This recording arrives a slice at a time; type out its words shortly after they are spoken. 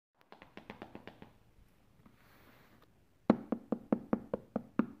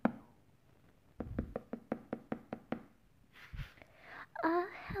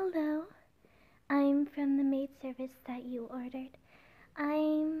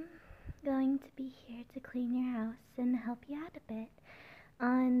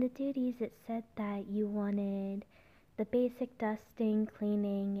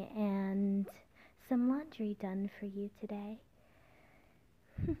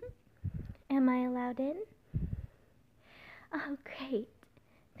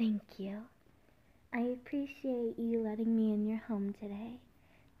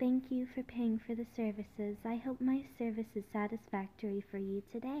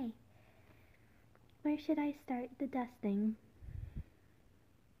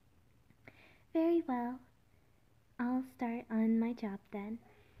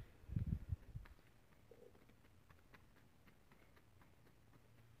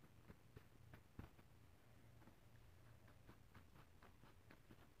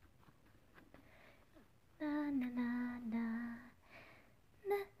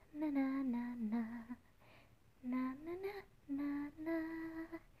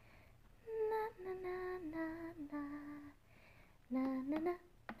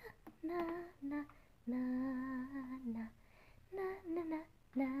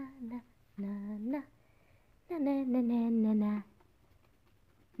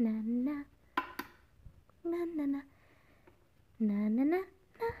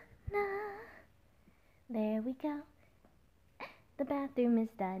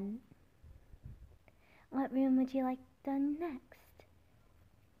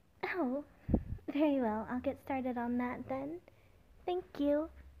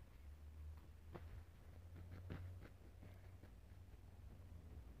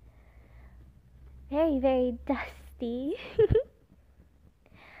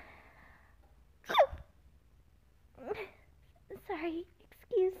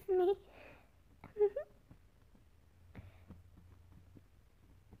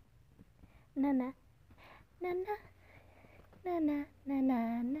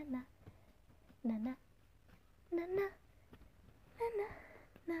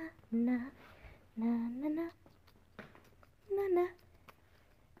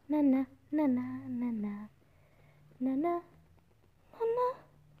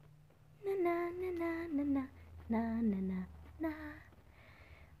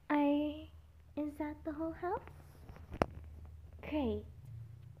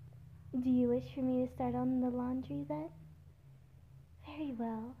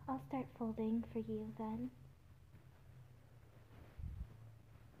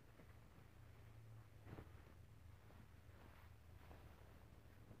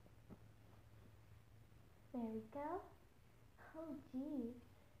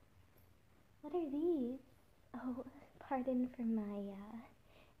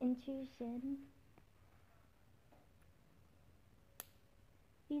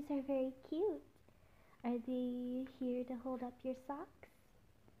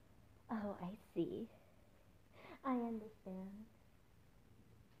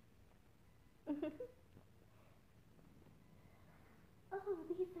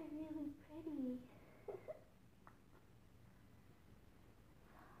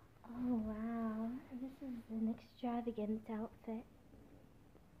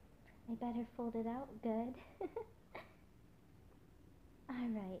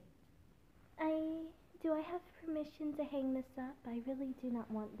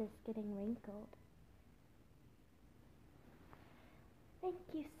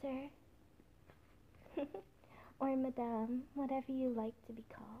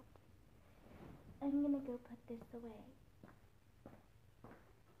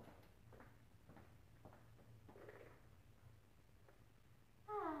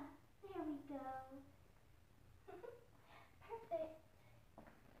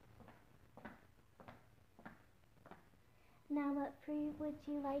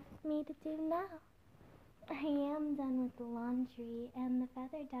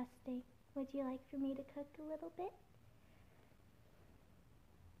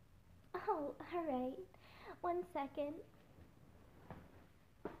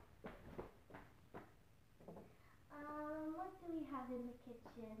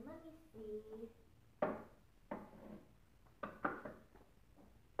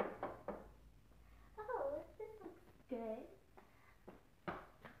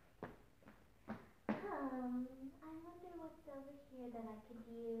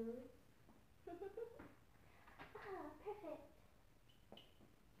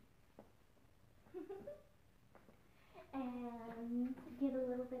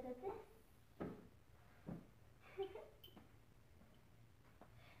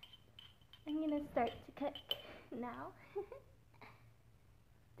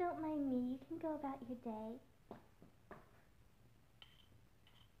Don't mind me. You can go about your day.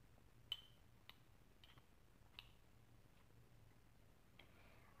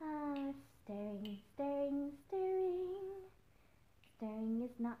 Stirring, stirring, stirring. Stirring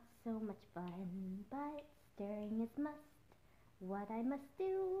is not so much fun, but stirring is must. What I must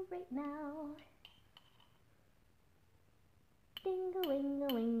do right now.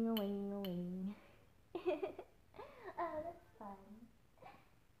 Ding-a-ling-a-ling-a-ling-a-ling. Oh, that's fun.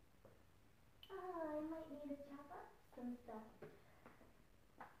 Oh, I might need to chop up some stuff.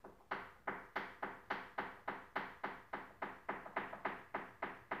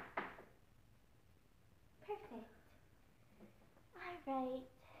 Perfect. Alright.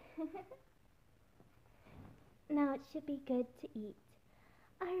 Now it should be good to eat.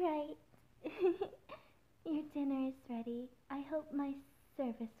 Alright. Your dinner is ready. I hope my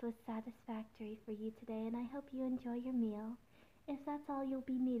service was satisfactory for you today, and I hope you enjoy your meal. If that's all you'll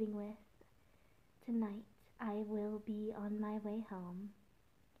be meeting with tonight, I will be on my way home.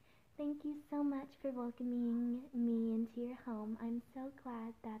 Thank you so much for welcoming me into your home. I'm so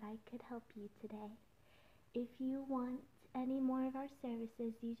glad that I could help you today. If you want any more of our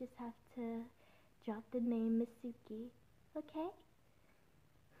services, you just have to drop the name Misuki, okay?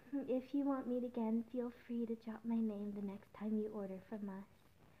 If you want meat again, feel free to drop my name the next time you order from us.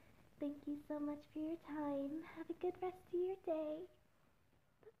 Thank you so much for your time. Have a good rest of your day.